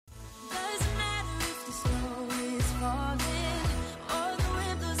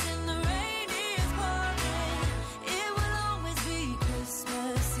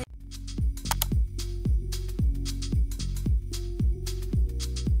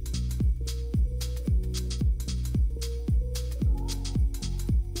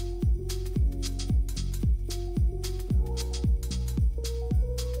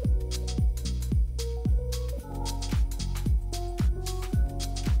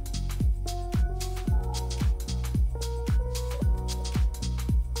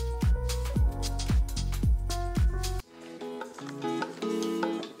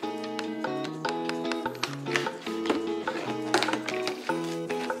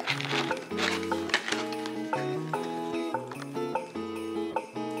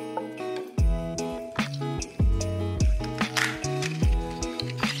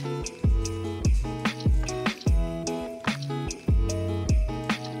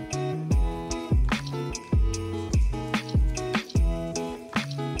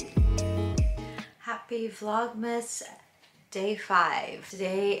happy Vlogmas day 5.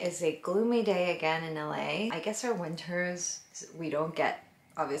 Today is a gloomy day again in LA. I guess our winters, we don't get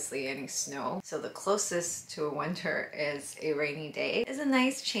obviously any snow, so the closest to a winter is a rainy day. It's a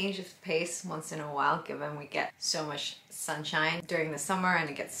nice change of pace once in a while given we get so much sunshine during the summer and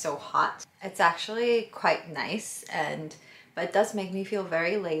it gets so hot. It's actually quite nice, but it does make me feel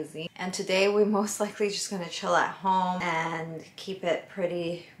very lazy. And today we're most likely just gonna chill at home and keep it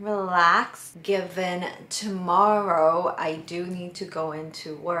pretty relaxed, given tomorrow I do need to go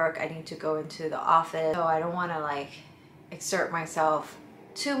into work. I need to go into the office, so I don't want to like exert myself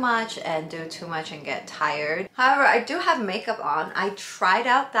too much and do too much and get tired. However, I do have makeup on. I tried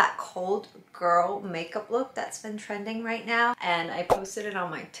out that cold girl makeup look that's been trending right now, and I posted it on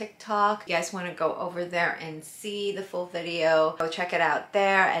my TikTok. If you guys want to go over there and see the full video, go check it out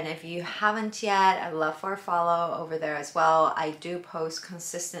there. And if you haven't yet, I'd love for a follow over there as well. I do post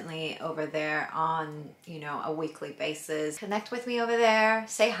consistently over there on, you know, a weekly basis. Connect with me over there.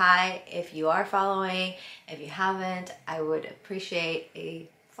 Say hi if you are following. If you haven't, I would appreciate a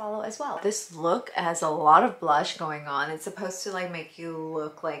follow as well. This look has a lot of blush going on. It's supposed to like make you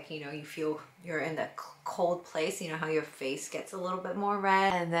look like, you know, you feel you're in that cold place, you know how your face gets a little bit more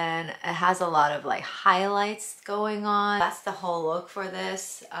red, and then it has a lot of like highlights going on. That's the whole look for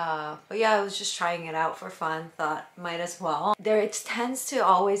this. But yeah, I was just trying it out for fun, thought might as well. There it tends to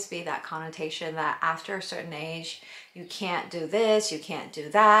always be that connotation that after a certain age you can't do this, you can't do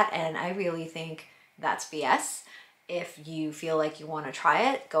that, and I really think that's BS. If you feel like you want to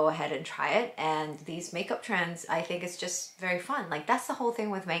try it, go ahead and try it. And these makeup trends, I think it's just very fun. Like, that's the whole thing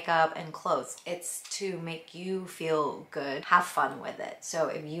with makeup and clothes. It's to make you feel good, have fun with it. So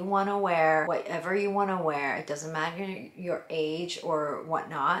if you want to wear whatever you want to wear, it doesn't matter your age or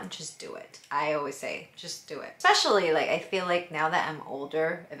whatnot, just do it. I always say, just do it. Especially like, I feel like now that I'm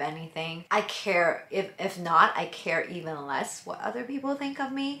older, if anything, I care. If not, I care even less what other people think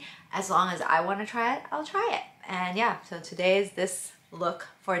of me. As long as I want to try it, I'll try it. And yeah, so today is this look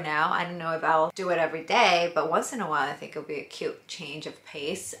for now. I don't know if I'll do it every day, but once in a while I think it'll be a cute change of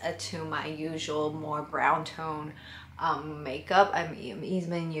pace to my usual more brown tone makeup. I'm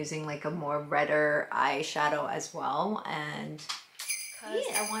even using like a more redder eyeshadow as well, and because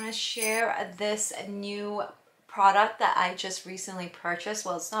I want to share this new product that I just recently purchased.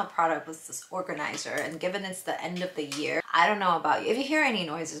 Well, it's not a product, it's this organizer, and given it's the end of the year, I don't know about you. If you hear any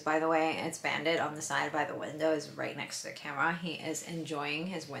noises, by the way, it's Bandit on the side by the window, is right next to the camera. He is enjoying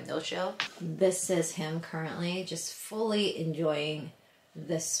his window chill. This is him currently just fully enjoying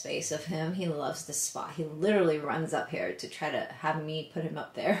this space of him. He loves this spot. He literally runs up here to try to have me put him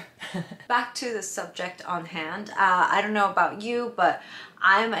up there. Back to the subject on hand. I don't know about you, but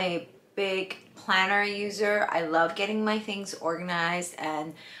I'm a big planner user. I love getting my things organized,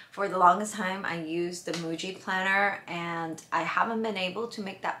 and for the longest time I used the Muji planner, and I haven't been able to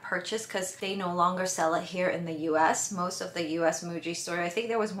make that purchase because they no longer sell it here in the US. Most of the US Muji store, I think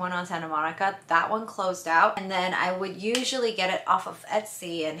there was one on Santa Monica, that one closed out, and then I would usually get it off of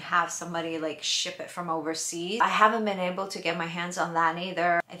Etsy and have somebody like ship it from overseas. I haven't been able to get my hands on that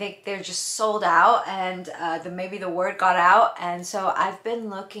either. I think they're just sold out, and maybe the word got out, and so I've been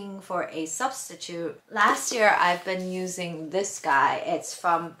looking for a substitute. Last year I've been using this guy. It's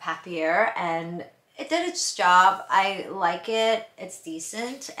from Papier, and it did its job. I like it. It's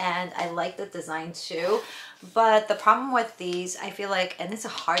decent, and I like the design too. But the problem with these, I feel like, and it's a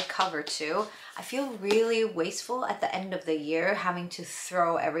hardcover too, I feel really wasteful at the end of the year having to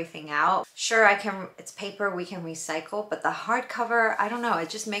throw everything out. Sure, it's paper, we can recycle, but the hardcover, I don't know, it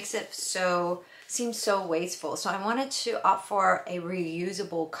just makes it seems so wasteful. So I wanted to opt for a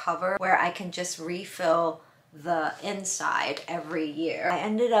reusable cover where I can just refill the inside every year. I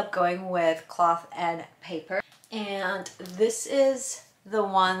ended up going with cloth and paper, and this is the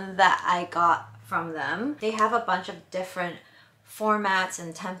one that I got from them. They have a bunch of different formats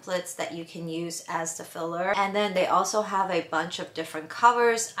and templates that you can use as the filler, and then they also have a bunch of different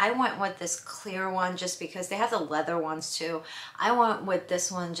covers. I went with this clear one just because they have the leather ones too. I went with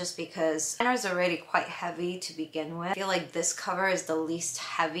this one just because the liner is already quite heavy to begin with. I feel like this cover is the least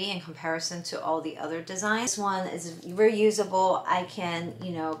heavy in comparison to all the other designs. This one is reusable. I can,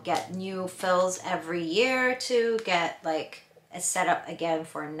 you know, get new fills every year to get like is set up again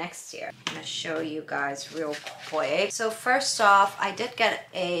for next year. I'm gonna show you guys real quick. So first off, I did get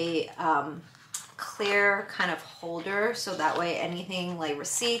a clear kind of holder, so that way anything like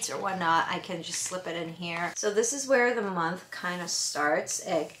receipts or whatnot, I can just slip it in here. So this is where the month kind of starts.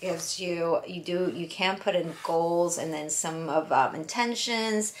 It gives you, you can put in goals and then some of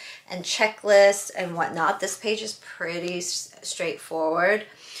intentions and checklists and whatnot. This page is pretty straightforward.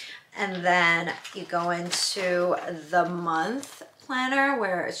 And then you go into the month planner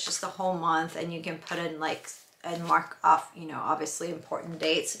where it's just the whole month and you can put in like and mark off, you know, obviously important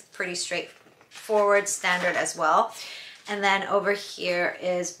dates. Pretty straightforward, standard as well. And then over here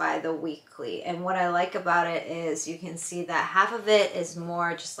is by the weekly. And what I like about it is you can see that half of it is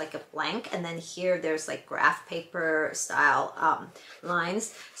more just like a blank. And then here there's like graph paper style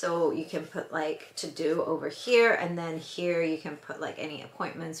lines. So you can put like to do over here. And then here you can put like any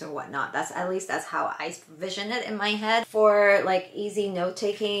appointments or whatnot. That's at least that's how I vision it in my head. For like easy note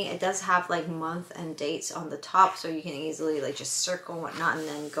taking, it does have like month and dates on the top. So you can easily like just circle and whatnot and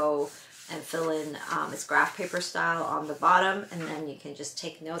then go and fill in its graph paper style on the bottom, and then you can just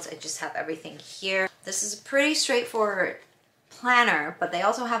take notes. I just have everything here. This is a pretty straightforward planner, but they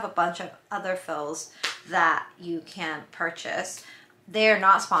also have a bunch of other fills that you can purchase. They're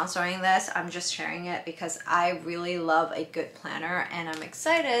not sponsoring this. I'm just sharing it because I really love a good planner and I'm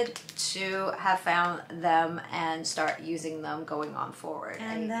excited to have found them and start using them going on forward.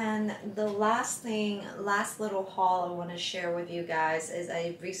 And then the last little haul I want to share with you guys is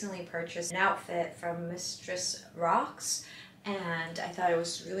I recently purchased an outfit from Mistress Rocks. And I thought it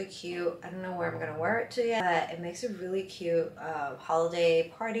was really cute. I don't know where I'm gonna wear it to yet, but it makes a really cute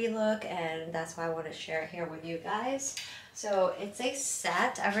holiday party look, and that's why I want to share it here with you guys. So it's a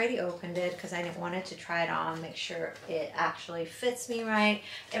set. I already opened it because I wanted to try it on, make sure it actually fits me right.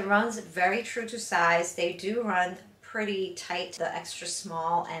 It runs very true to size. They do run pretty tight, the extra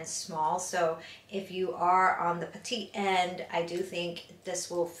small and small. So if you are on the petite end, I do think this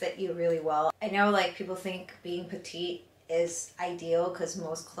will fit you really well. I know like people think being petite is ideal because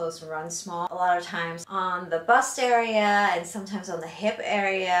most clothes run small. A lot of times on the bust area and sometimes on the hip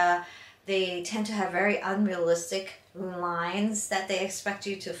area, they tend to have very unrealistic lines that they expect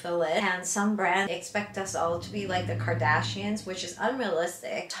you to fill in, and some brands expect us all to be like the Kardashians, which is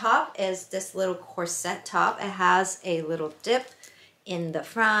unrealistic. Top is this little corset top. It has a little dip in the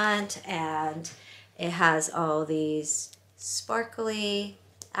front and it has all these sparkly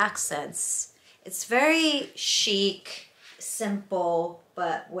accents. It's very chic, simple,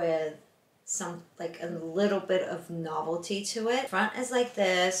 but with some like a little bit of novelty to it. Front is like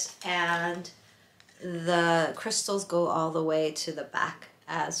this, and the crystals go all the way to the back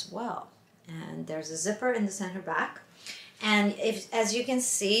as well. And there's a zipper in the center back. And if, as you can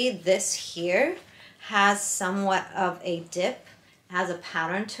see, this here has somewhat of a dip, has a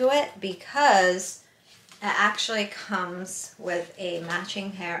pattern to it because it actually comes with a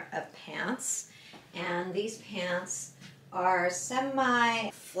matching pair of pants. And these pants are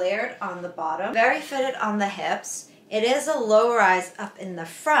semi-flared on the bottom, very fitted on the hips. It is a low rise up in the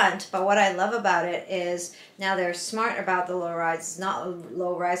front, but what I love about it is now they're smart about the low rise. It's not a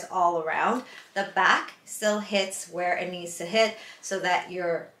low rise all around. The back still hits where it needs to hit so that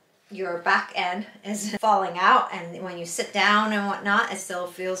your back end isn't falling out, and when you sit down and whatnot, it still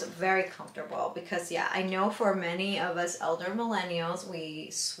feels very comfortable. Because yeah, I know for many of us elder millennials, we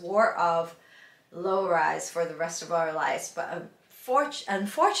swore off low rise for the rest of our lives, but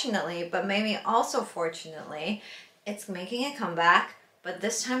unfortunately, but maybe also fortunately, it's making a comeback. But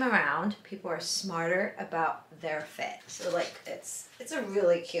this time around, people are smarter about their fit. So like it's a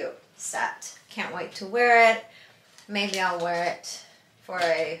really cute set. Can't wait to wear it. Maybe I'll wear it for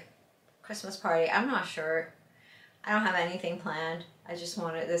a Christmas party. I'm not sure. I don't have anything planned. I just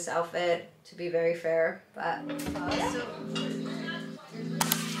wanted this outfit to be very fair, but yeah.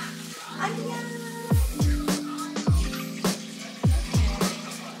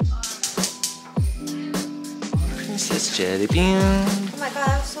 Princess Jelly Bean. Oh my god,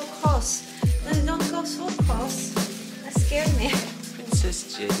 I was so close. No, don't go so close. That scared me.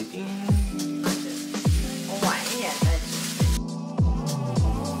 Princess Jelly Bean. 我晚一点再